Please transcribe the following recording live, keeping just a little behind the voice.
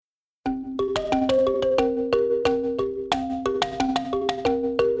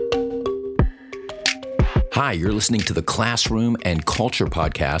Hi, you're listening to the Classroom and Culture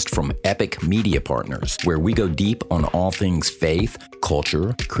podcast from Epic Media Partners, where we go deep on all things faith,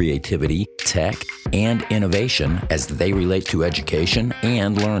 culture, creativity, tech, and innovation as they relate to education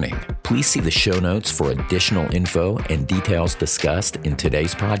and learning. Please see the show notes for additional info and details discussed in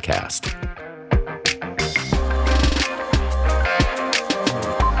today's podcast.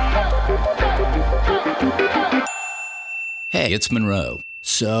 Hey, it's Monroe.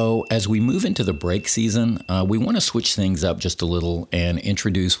 So as we move into the break season, we want to switch things up just a little and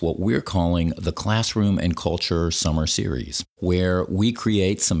introduce what we're calling the Classroom and Culture Summer Series, where we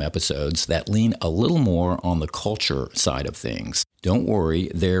create some episodes that lean a little more on the culture side of things. Don't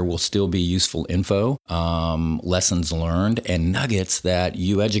worry, there will still be useful info, lessons learned, and nuggets that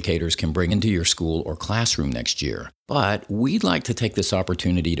you educators can bring into your school or classroom next year. But we'd like to take this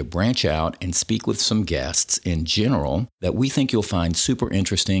opportunity to branch out and speak with some guests in general that we think you'll find super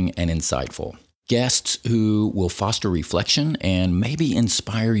interesting and insightful. Guests who will foster reflection and maybe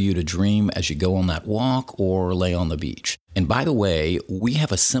inspire you to dream as you go on that walk or lay on the beach. And by the way, we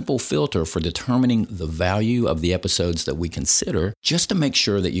have a simple filter for determining the value of the episodes that we consider just to make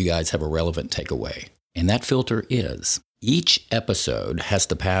sure that you guys have a relevant takeaway. And that filter is: each episode has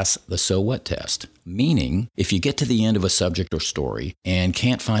to pass the so what test, meaning if you get to the end of a subject or story and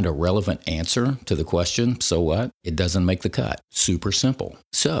can't find a relevant answer to the question, so what, it doesn't make the cut. Super simple.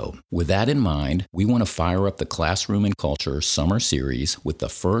 So with that in mind, we want to fire up the Classroom and Culture Summer Series with the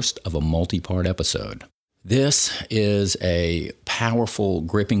first of a multi-part episode. This is a powerful,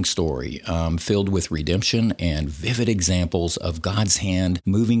 gripping story filled with redemption and vivid examples of God's hand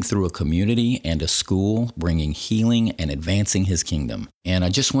moving through a community and a school, bringing healing and advancing His kingdom. And I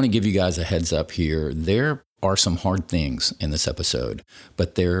just want to give you guys a heads up here. There are some hard things in this episode,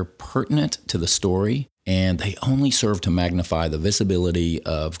 but they're pertinent to the story, and they only serve to magnify the visibility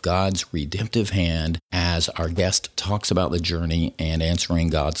of God's redemptive hand as our guest talks about the journey and answering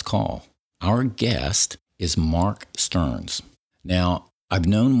God's call. Our guest is Mark Stearns. Now, I've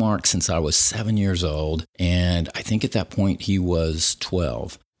known Mark since I was 7 years old, and I think at that point he was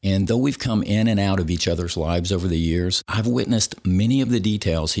 12. And though we've come in and out of each other's lives over the years, I've witnessed many of the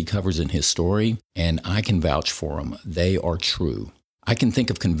details he covers in his story, and I can vouch for them. They are true. I can think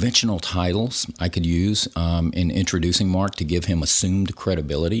of conventional titles I could use in introducing Mark to give him assumed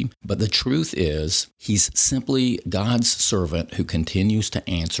credibility, but the truth is he's simply God's servant who continues to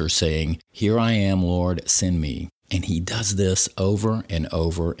answer saying, "Here I am, Lord, send me." And he does this over and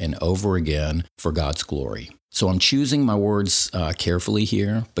over and over again for God's glory. So I'm choosing my words carefully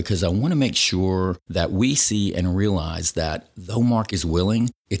here because I want to make sure that we see and realize that though Mark is willing,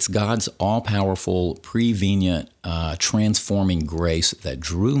 it's God's all-powerful, prevenient, transforming grace that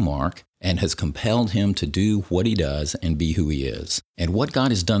drew Mark and has compelled him to do what he does and be who he is. And what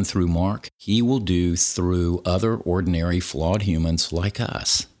God has done through Mark, He will do through other ordinary, flawed humans like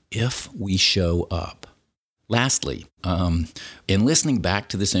us, if we show up. Lastly, in listening back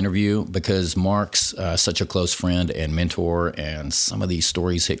to this interview, because Mark's such a close friend and mentor, and some of these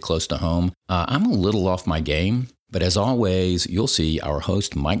stories hit close to home, I'm a little off my game. But as always, you'll see our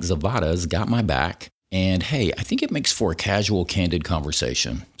host, Mike Zavada's got my back. And hey, I think it makes for a casual, candid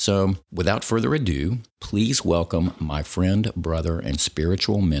conversation. So without further ado, please welcome my friend, brother, and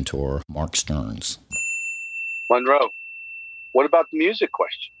spiritual mentor, Mark Stearns. Monroe, what about the music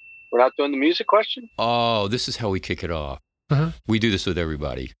question? We're not doing the music question? Oh, this is how we kick it off. Uh-huh. We do this with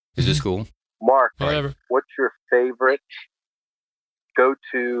everybody. Is this cool? Mark, Whatever. What's your favorite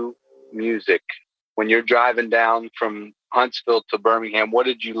go-to music? When you're driving down from Huntsville to Birmingham, what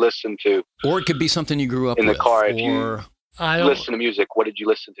did you listen to? Or it could be something you grew up in with. The car. If you listen to music, what did you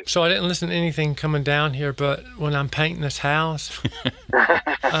listen to? So I didn't listen to anything coming down here, but when I'm painting this house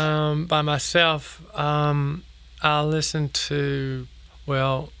by myself, I listen to,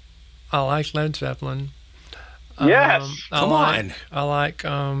 I like Led Zeppelin. Yes. I like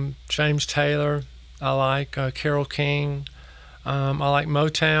James Taylor. I like Carole King. I like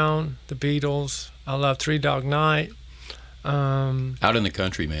Motown, the Beatles. I love Three Dog Night. Out in the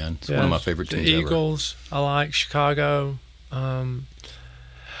country, man. It's one of my favorite tunes ever. The Eagles. I like Chicago. I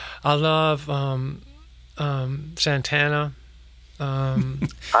love Santana.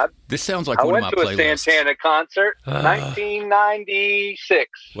 This sounds like one of my playlists. I went to a Santana concert,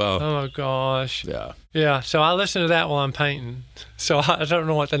 1996. Wow. Oh my gosh. Yeah. Yeah. So I listen to that while I'm painting. So I don't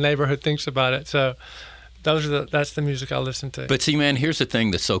know what the neighborhood thinks about it. So that's the music I listen to. But see, man, here's the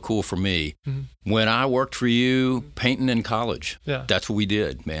thing that's so cool for me. Mm-hmm. When I worked for you painting in college, that's what we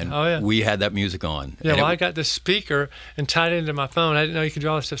did, man. Oh, yeah. We had that music on. Yeah, I got the speaker and tied it into my phone. I didn't know you could do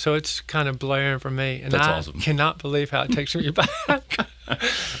all this stuff, so it's kind of blaring for me. And that's awesome. I cannot believe how it takes me back.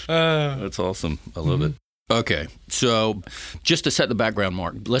 That's awesome. I love it. Okay, so just to set the background,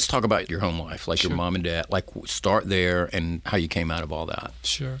 Mark, let's talk about your home life, like your mom and dad. Like, start there and how you came out of all that.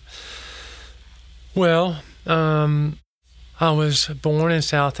 Sure. Well, I was born in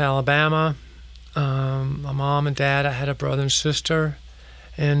South Alabama. My mom and dad, I had a brother and sister,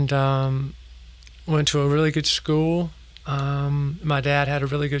 and went to a really good school. My dad had a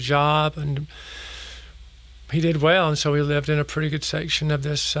really good job, and he did well, and so we lived in a pretty good section of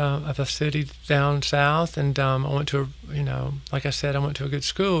this of the city down south. And I went to, like I said, I went to a good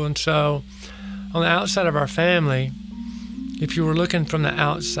school. And so, on the outside of our family, if you were looking from the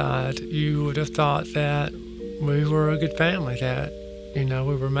outside, you would have thought that we were a good family, that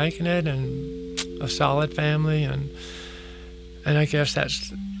we were making it, and a solid family, and I guess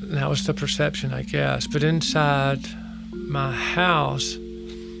that was the perception, I guess. But inside my house,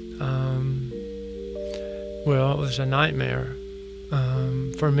 well, it was a nightmare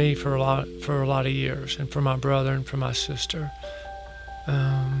for me for a lot of years, and for my brother, and for my sister,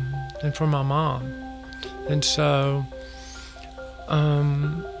 and for my mom. And so,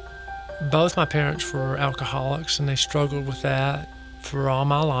 both my parents were alcoholics, and they struggled with that for all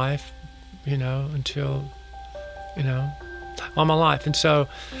my life, until, all my life. And so,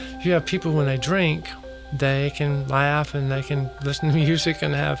 you have people, when they drink, they can laugh and they can listen to music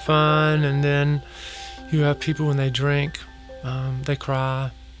and have fun, and then you have people, when they drink, they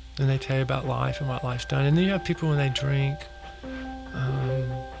cry and they tell you about life and what life's done. And then you have people, when they drink,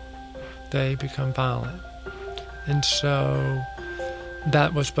 they become violent. And so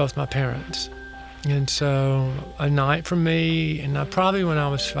that was both my parents. And so a night for me, and probably when I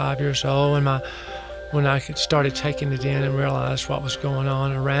was 5 years old, when I started taking it in and realized what was going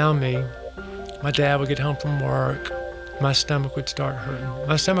on around me, my dad would get home from work, my stomach would start hurting.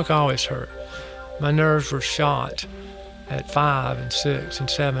 My stomach always hurt. My nerves were shot at 5 and 6 and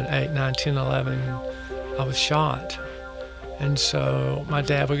 7, 8, 9, 10, 11. I was shot. And so my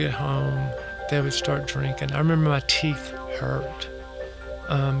dad would get home, they would start drinking. I remember my teeth hurt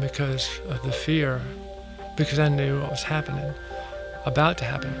because of the fear, because I knew what was happening, about to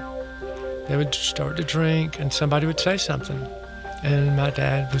happen. They would start to drink, and somebody would say something, and my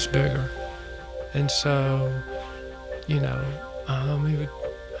dad was bigger. And so, he would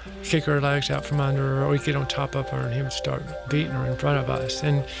kick her legs out from under her, or he'd get on top of her, and he would start beating her in front of us.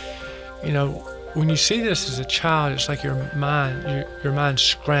 And, when you see this as a child, it's like your mind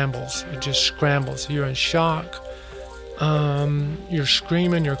scrambles. It just scrambles. You're in shock. You're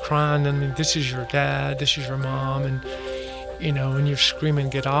screaming, you're crying. I mean, this is your dad, this is your mom, and, when you're screaming,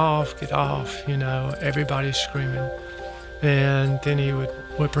 get off, everybody's screaming. And then he would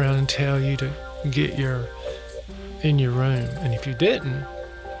whip around and tell you to get in your room. And if you didn't,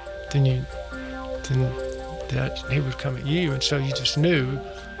 then he would come at you, and so you just knew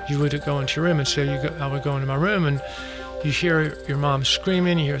you would go into your room. And so I would go into my room, and you hear your mom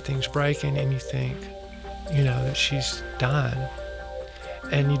screaming, you hear things breaking, and you think, that she's dying,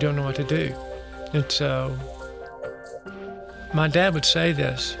 and you don't know what to do. And so my dad would say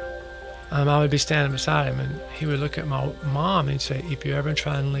this. I would be standing beside him, and he would look at my mom and he'd say, "If you ever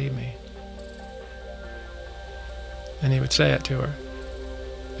try and leave me," and he would say it to her,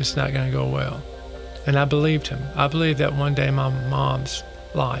 "it's not going to go well." And I believed him. I believed that one day my mom's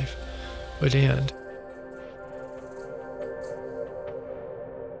life would end.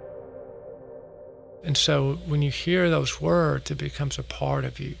 And so when you hear those words, it becomes a part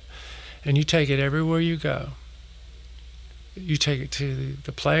of you. And you take it everywhere you go. You take it to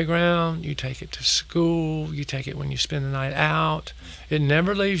the playground, you take it to school, you take it when you spend the night out. It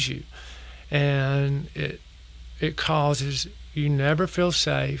never leaves you. And it causes you never feel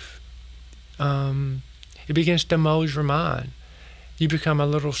safe. It begins to mold your mind. You become a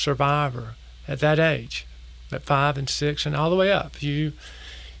little survivor at that age, at 5 and 6 and all the way up. You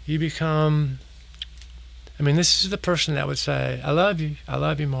become, this is the person that would say, I love you,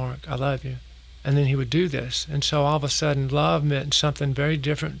 Mark, I love you. And then he would do this. And so all of a sudden, love meant something very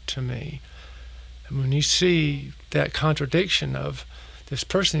different to me. And when you see that contradiction of this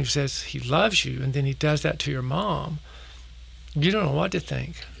person who says he loves you, and then he does that to your mom, you don't know what to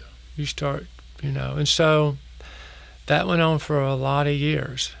think. Yeah. You start, And so that went on for a lot of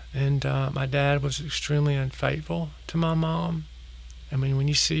years. And my dad was extremely unfaithful to my mom. When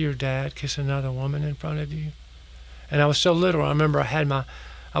you see your dad kiss another woman in front of you. And I was so little. I remember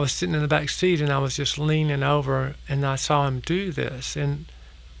I was sitting in the back seat, and I was just leaning over, and I saw him do this. And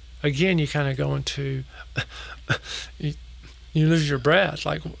again, you kind of go into, you lose your breath.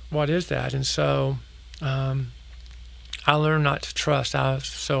 Like, what is that? And so I learned not to trust.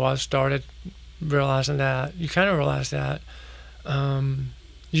 So I started realizing that. You kind of realize that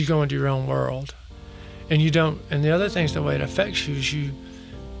you go into your own world. And you don't, and the other things, the way it affects you is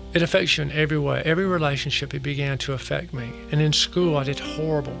it affects you in every way. Every relationship, it began to affect me. And in school, I did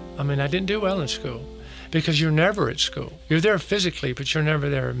horrible. I mean, I didn't do well in school because you're never at school. You're there physically, but you're never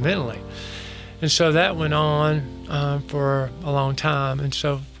there mentally. And so that went on for a long time. And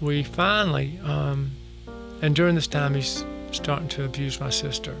so we finally, and during this time, he's starting to abuse my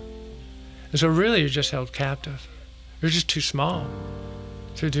sister. And so really, you're just held captive. You're just too small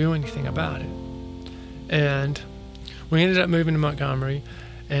to do anything about it. And we ended up moving to Montgomery,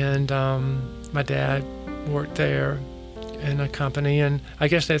 and my dad worked there in a company, and I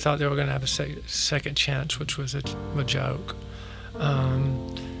guess they thought they were going to have a second chance, which was a joke.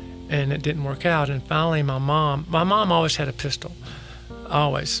 And it didn't work out. And finally, my mom always had a pistol,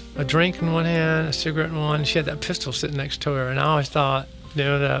 always. A drink in one hand, a cigarette in one. She had that pistol sitting next to her, and I always thought,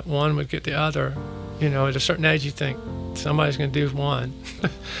 that one would get the other. At a certain age, you think somebody's going to do one.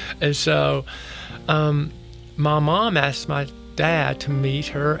 And so my mom asked my dad to meet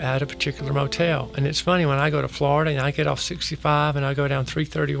her at a particular motel. And it's funny, when I go to Florida and I get off 65 and I go down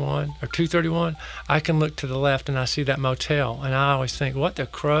 331 or 231, I can look to the left and I see that motel. And I always think, what the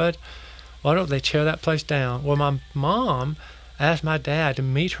crud? Why don't they tear that place down? Well, my mom asked my dad to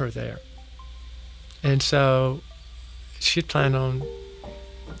meet her there. And so she had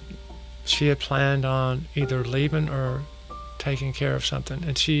planned on either leaving or taking care of something.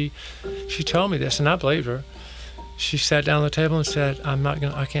 And she told me this, and I believed her. She sat down at the table and said,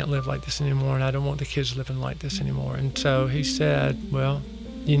 I can't live like this anymore, and I don't want the kids living like this anymore. And so he said, well,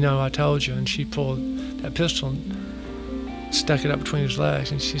 I told you. And she pulled that pistol and stuck it up between his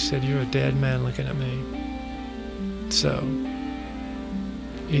legs, and she said, you're a dead man looking at me. So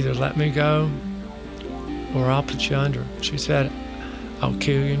either let me go or I'll put you under. She said, I'll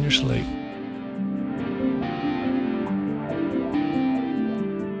kill you in your sleep.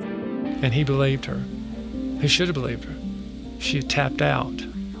 And he believed her. He should have believed her. She had tapped out.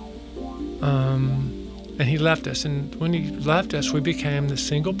 And he left us. And when he left us, we became the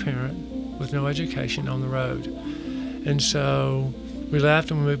single parent with no education on the road. And so we left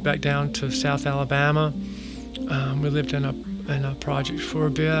and we moved back down to South Alabama. We lived in a project for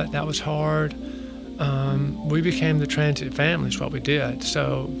a bit. That was hard. We became the transit family is what we did.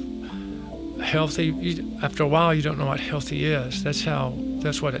 So healthy, after a while, you don't know what healthy is.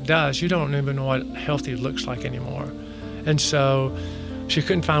 That's what it does. You don't even know what healthy looks like anymore. And so she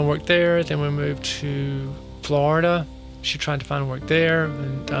couldn't find work there. Then we moved to Florida. She tried to find work there,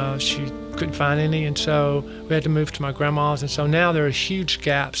 and she couldn't find any. And so we had to move to my grandma's. And so now there are huge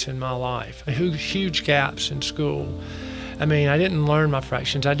gaps in my life, huge gaps in school. I mean, I didn't learn my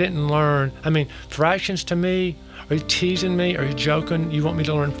fractions. Fractions to me, are you teasing me? Are you joking? You want me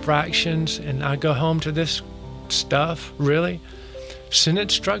to learn fractions and I go home to this stuff? Really?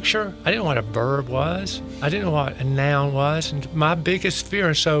 Sentence structure? I didn't know what a verb was. I didn't know what a noun was. And my biggest fear,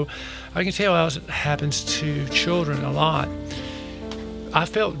 and so I can tell how it happens to children a lot. I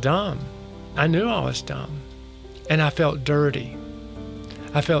felt dumb. I knew I was dumb. And I felt dirty.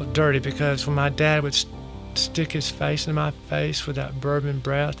 I felt dirty because when my dad would stick his face in my face with that bourbon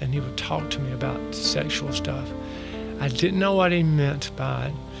breath and he would talk to me about sexual stuff, I didn't know what he meant by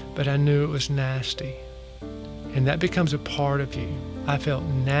it, but I knew it was nasty. And that becomes a part of you. I felt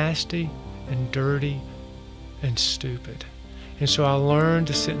nasty and dirty and stupid. And so I learned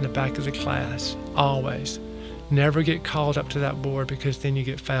to sit in the back of the class, always. Never get called up to that board because then you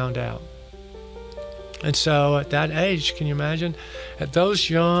get found out. And so at that age, can you imagine? At those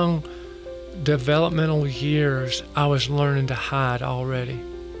young developmental years, I was learning to hide already.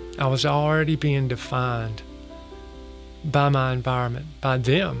 I was already being defined by my environment, by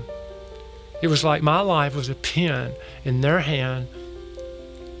them. It was like my life was a pen in their hand,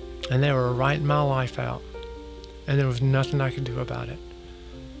 and they were writing my life out, and there was nothing I could do about it.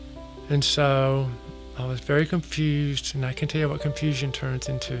 And so I was very confused, and I can tell you what confusion turns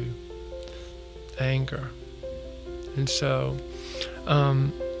into: anger. And so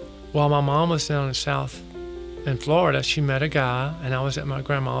while my mom was down in South in Florida, she met a guy, and I was at my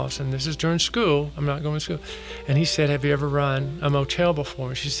grandma's, and this is during school. I'm not going to school. And he said, have you ever run a motel before?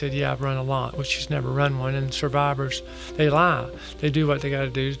 And she said, yeah, I've run a lot. Well, she's never run one. And survivors, they lie. They do what they got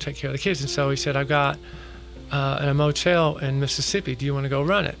to do to take care of the kids. And so he said, I've got a motel in Mississippi. Do you want to go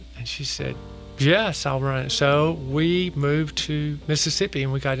run it? And she said, yes, I'll run it. So we moved to Mississippi,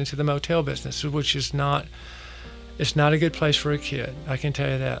 and we got into the motel business, which is it's not a good place for a kid. I can tell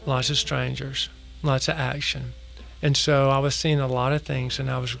you that. Lots of strangers, lots of action. And so I was seeing a lot of things, and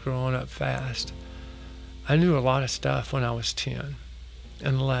I was growing up fast. I knew a lot of stuff when I was 10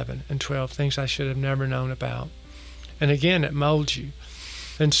 and 11 and 12, things I should have never known about. And again, it molds you.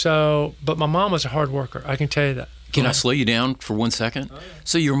 And so, but my mom was a hard worker. I can tell you that. Can I slow you down for 1 second? Oh, yeah.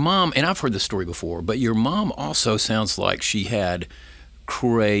 So your mom, and I've heard this story before, but your mom also sounds like she had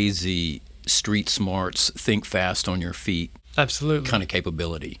crazy street smarts, think fast on your feet. Absolutely. Kind of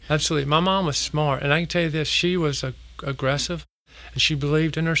capability. Absolutely. My mom was smart. And I can tell you this, she was aggressive, and she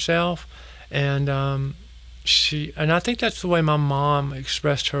believed in herself. And and I think that's the way my mom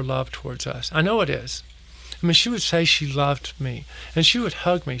expressed her love towards us. I know it is. I mean, she would say she loved me, and she would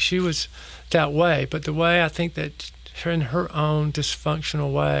hug me. She was that way, but the way I think that in her own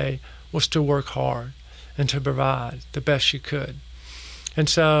dysfunctional way was to work hard and to provide the best she could. And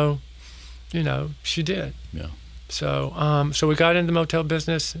so, she did. Yeah. So, so we got into the motel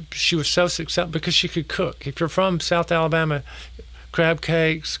business. She was so successful because she could cook. If you're from South Alabama, crab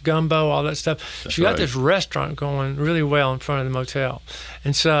cakes, gumbo, all that stuff. That's she got right. this restaurant going really well in front of the motel.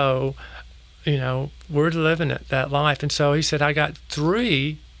 And so, we're living that life. And so he said, I got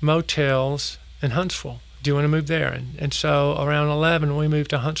 3 motels in Huntsville. Do you want to move there? And so around 11, we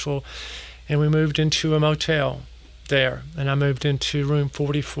moved to Huntsville, and we moved into a motel there. And I moved into room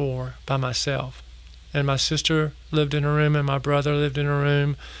 44 by myself. And my sister lived in a room, and my brother lived in a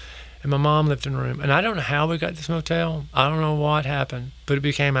room, and my mom lived in a room. And I don't know how we got this motel. I don't know what happened, but it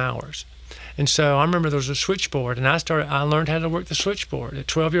became ours. And so I remember there was a switchboard, and I learned how to work the switchboard. At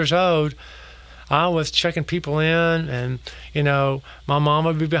 12 years old, I was checking people in, and, my mom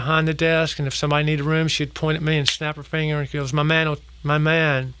would be behind the desk, and if somebody needed a room, she'd point at me and snap her finger, and she goes, my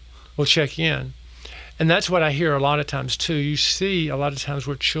man will check you in. And that's what I hear a lot of times, too. You see a lot of times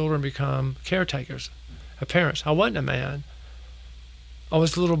where children become caretakers of parents. I wasn't a man. I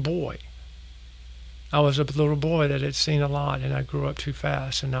was a little boy. I was a little boy that had seen a lot, and I grew up too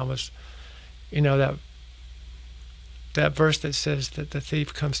fast, and I was, that verse that says that the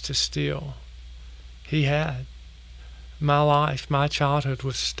thief comes to steal. He had. My life, my childhood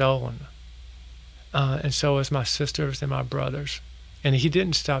was stolen. And so was my sisters and my brothers. And he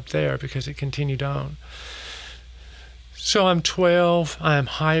didn't stop there because it continued on. So I'm 12, I am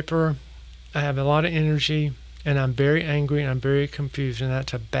hyper, I have a lot of energy, and I'm very angry and I'm very confused, and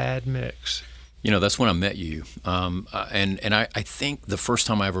that's a bad mix. That's when I met you. And I think the first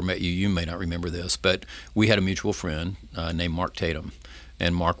time I ever met you may not remember this, but we had a mutual friend named Mark Tatum.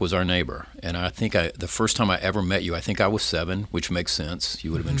 And Mark was our neighbor. And I think the first time I ever met you, I think I was 7, which makes sense.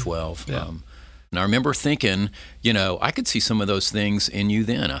 You would have been 12. Yeah. And I remember thinking, I could see some of those things in you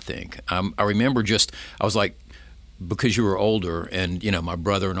then, I think. I remember I was like, because you were older and, my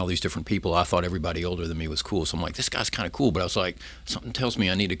brother and all these different people, I thought everybody older than me was cool. So I'm like, this guy's kind of cool. But I was like, something tells me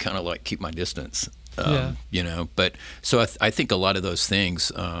I need to kind of like keep my distance, But so I think a lot of those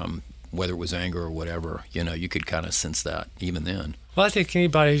things, whether it was anger or whatever, you could kind of sense that even then. Well, I think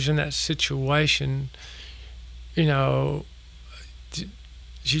anybody who's in that situation, you're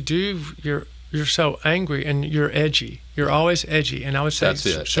so angry and you're edgy. You're always edgy. And I would say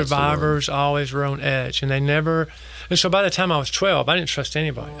survivors always were on edge. And so by the time I was 12, I didn't trust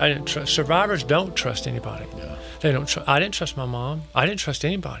anybody. Survivors don't trust anybody. Yeah. They don't. I didn't trust my mom. I didn't trust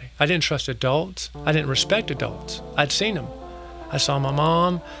anybody. I didn't trust adults. I didn't respect adults. I'd seen them. I saw my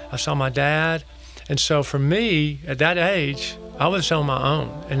mom. I saw my dad. And so for me, at that age, I was on my own.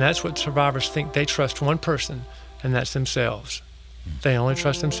 And that's what survivors think. They trust one person, and that's themselves. They only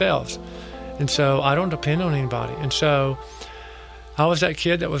trust themselves. And so I don't depend on anybody. And so I was that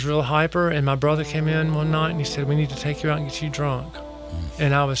kid that was real hyper, and my brother came in one night and he said, we need to take you out and get you drunk.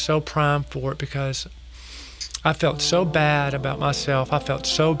 And I was so primed for it because I felt so bad about myself. I felt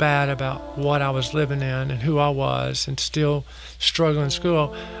so bad about what I was living in and who I was and still struggling in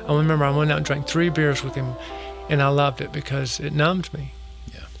school. I remember I went out and drank 3 beers with him, and I loved it because it numbed me.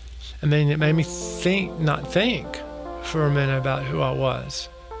 Yeah. I mean, it made me not think for a minute about who I was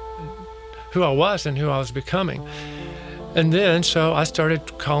and who I was becoming. And then, so I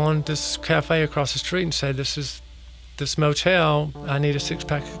started calling this cafe across the street and said, this motel, I need a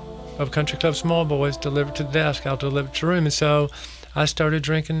 6-pack of Country Club Small Boys delivered to the desk. I'll deliver it to your room. And so I started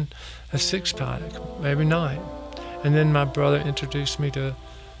drinking a 6-pack every night. And then my brother introduced me to,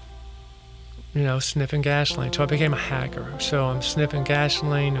 sniffing gasoline. So I became a hacker. So I'm sniffing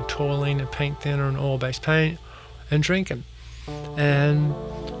gasoline and toluene and paint thinner and oil-based paint and drinking. And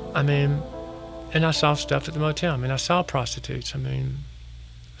and I saw stuff at the motel. I saw prostitutes. A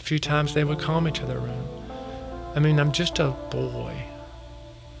few times they would call me to their room. I'm just a boy.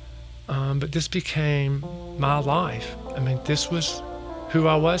 But this became my life. This was who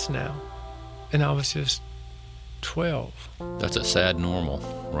I was now. And I was just 12. That's a sad normal,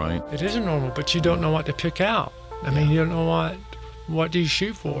 right? It isn't normal, but you don't know what to pick out. You don't know what do you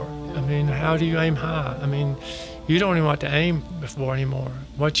shoot for? How do you aim high? You You don't even know what to aim for anymore.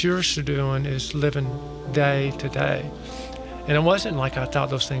 What you're doing is living day to day. And it wasn't like I thought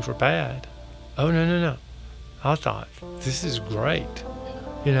those things were bad. Oh, no. I thought, this is great,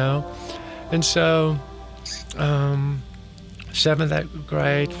 you know? And so, 7th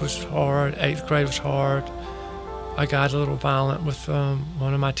grade was hard, 8th grade was hard. I got a little violent with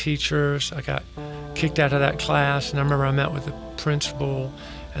one of my teachers. I got kicked out of that class, and I remember I met with the principal,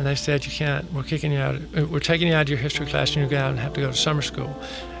 and they said, we're taking you out of your history class, and you're going to have to go to summer school.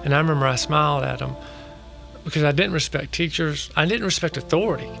 And I remember I smiled at them because I didn't respect teachers. I didn't respect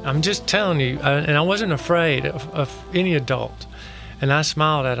authority. I'm just telling you, and I wasn't afraid of any adult. And I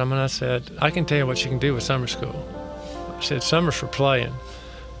smiled at them, and I said, I can tell you what you can do with summer school. I said, summer's for playing.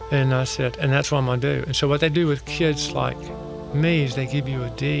 And I said, and that's what I'm going to do. And so what they do with kids like me is they give you a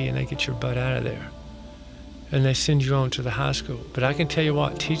D and they get your butt out of there. And they send you on to the high school. But I can tell you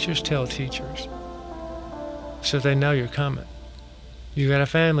what, teachers tell teachers. So they know you're coming. You got a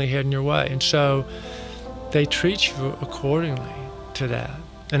family heading your way. And so they treat you accordingly to that.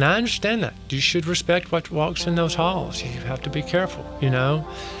 And I understand that. You should respect what walks in those halls. You have to be careful, you know.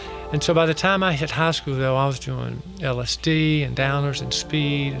 And so by the time I hit high school, though, I was doing LSD and downers and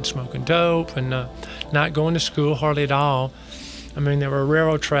speed and smoking dope and not going to school hardly at all. I mean, there were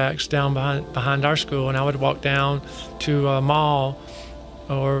railroad tracks down behind our school, and I would walk down to a mall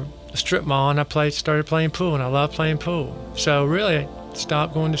or a strip mall, and I started playing pool, and I loved playing pool. So really, I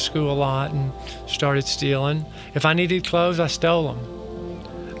stopped going to school a lot and started stealing. If I needed clothes, I stole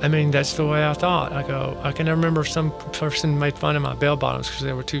them. I mean, that's the way I thought. I can remember some person made fun of my bell bottoms because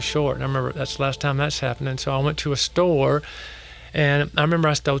they were too short. And I remember that's the last time that's happened. And so I went to a store, and I remember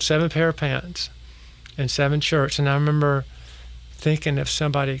I stole 7 pair of pants and 7 shirts. And I remember thinking it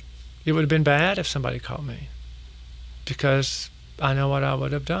would have been bad if somebody caught me, because I know what I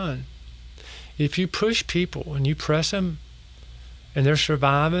would have done. If you push people and you press them and they're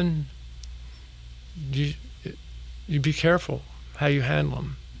surviving, you be careful how you handle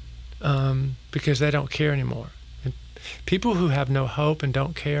them. Because they don't care anymore. And people who have no hope and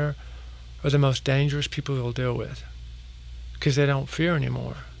don't care are the most dangerous people you'll deal with, because they don't fear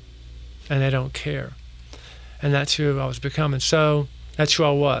anymore and they don't care. And that's who I was becoming. So that's who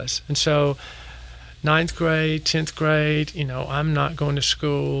I was. And so 9th grade, 10th grade, I'm not going to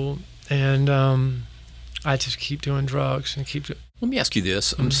school, and I just keep doing drugs and Let me ask you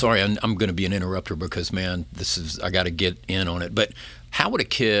this. I'm sorry, I'm going to be an interrupter because, man, I got to get in on it. But how would a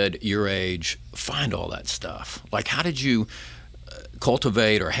kid your age find all that stuff? Like, how did you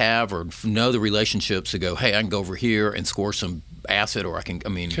cultivate or have or know the relationships to go, hey, I can go over here and score some acid, or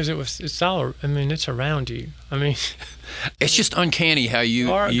because it's around you. It's just uncanny how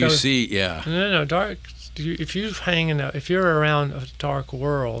you see. Yeah. No, dark. If you're around a dark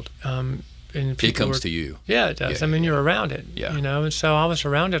world, and it comes to you. Yeah, it does. Yeah, you're around it. Yeah. And so I was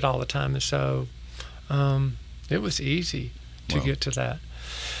around it all the time, and so it was easy to get to that.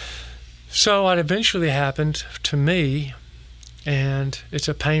 So what eventually happened to me, and it's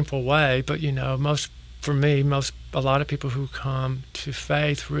a painful way, but a lot of people who come to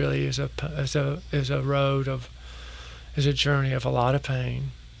faith really is a journey of a lot of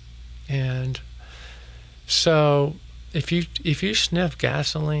pain. And so if you sniff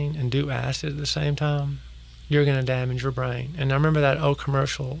gasoline and do acid at the same time, you're going to damage your brain. And I remember that old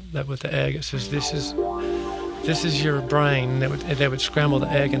commercial that with the egg, it says, this is your brain. And they would scramble the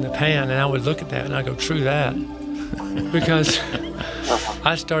egg in the pan, and I would look at that and I go, true that. Because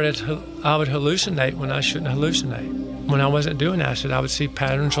I would hallucinate when I shouldn't hallucinate. When I wasn't doing acid, I would see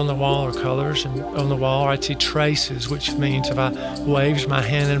patterns on the wall or colors on the wall, or I'd see traces, which means if I waved my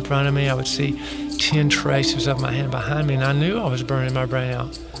hand in front of me, I would see 10 traces of my hand behind me, and I knew I was burning my brain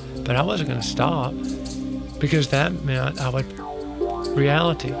out. But I wasn't going to stop, because that meant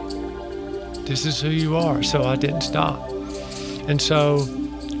reality. This is who you are, so I didn't stop. And so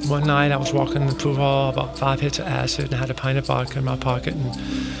one night I was walking in the pool hall, about 5 hits of acid, and I had a pint of vodka in my pocket, and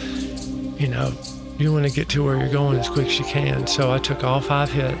you want to get to where you're going as quick as you can. So I took all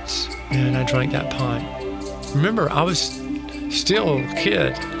 5 hits and I drank that pint. Remember, I was still a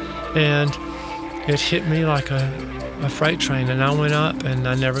kid, and it hit me like a freight train, and I went up and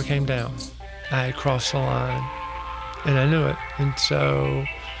I never came down. I had crossed the line, and I knew it. And so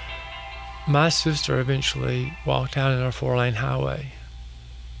my sister eventually walked out on our 4-lane highway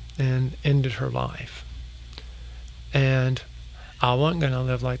and ended her life. And I wasn't going to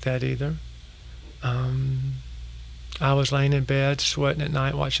live like that either. I was laying in bed, sweating at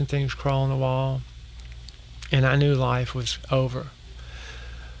night, watching things crawl on the wall, and I knew life was over.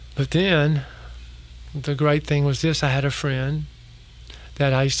 But then the great thing was this: I had a friend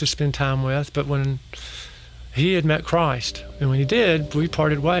that I used to spend time with, but when he had met Christ. And when he did, we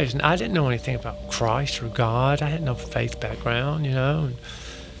parted ways. And I didn't know anything about Christ or God. I had no faith background, And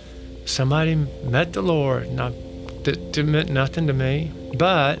somebody met the Lord, and it meant nothing to me.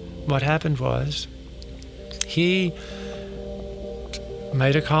 But what happened was he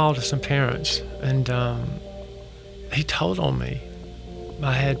made a call to some parents, and he told on me.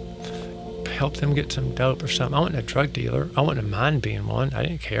 I had helped them get some dope or something. I wasn't a drug dealer. I wouldn't have minded being one. I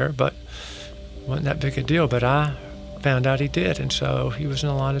didn't care, but it wasn't that big a deal. But I found out he did, and so he was in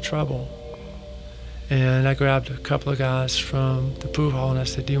a lot of trouble. And I grabbed a couple of guys from the pool hall, and I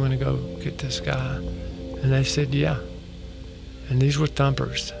said, "Do you want to go get this guy?" And they said, "Yeah." And these were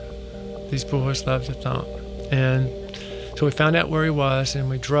thumpers. These boys loved to thump. And so we found out where he was, and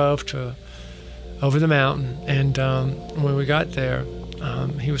we drove over the mountain. And when we got there,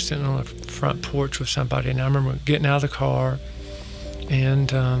 he was sitting on the front porch with somebody, and I remember getting out of the car,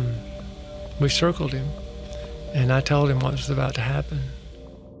 and we circled him, and I told him what was about to happen.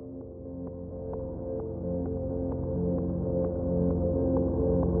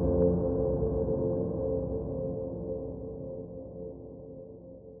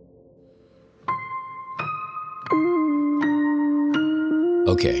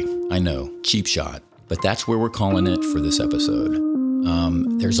 Okay, I know, cheap shot, but that's where we're calling it for this episode.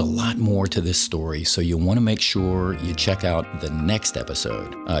 There's a lot more to this story, so you'll want to make sure you check out the next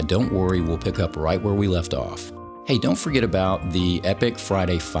episode. Don't worry, we'll pick up right where we left off. Hey, don't forget about the Epic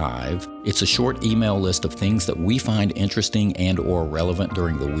Friday 5. It's a short email list of things that we find interesting and or relevant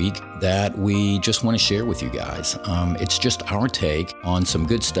during the week that we just want to share with you guys. It's just our take on some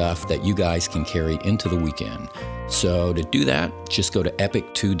good stuff that you guys can carry into the weekend. So to do that, just go to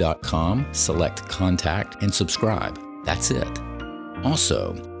epic2.com, select contact, and subscribe. That's it.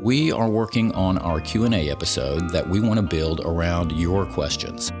 Also, we are working on our Q&A episode that we want to build around your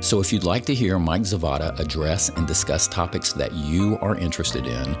questions. So if you'd like to hear Mike Zavada address and discuss topics that you are interested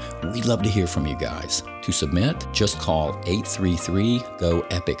in, we'd love to hear from you guys. To submit, just call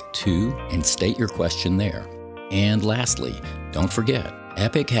 833-GO-EPIC2 and state your question there. And lastly, don't forget,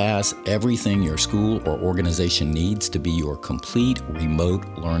 Epic has everything your school or organization needs to be your complete remote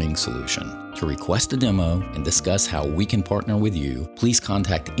learning solution. To request a demo and discuss how we can partner with you, please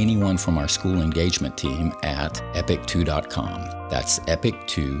contact anyone from our school engagement team at epic2.com. That's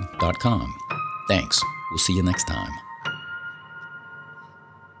epic2.com. Thanks. We'll see you next time.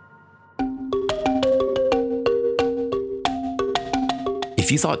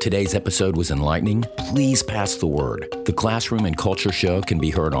 If you thought today's episode was enlightening, please pass the word. The Classroom and Culture Show can be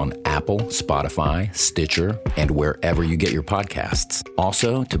heard on Apple, Spotify, Stitcher, and wherever you get your podcasts.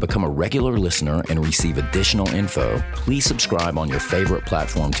 Also, to become a regular listener and receive additional info, please subscribe on your favorite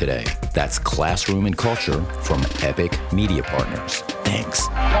platform today. That's Classroom and Culture from Epic Media Partners. Thanks.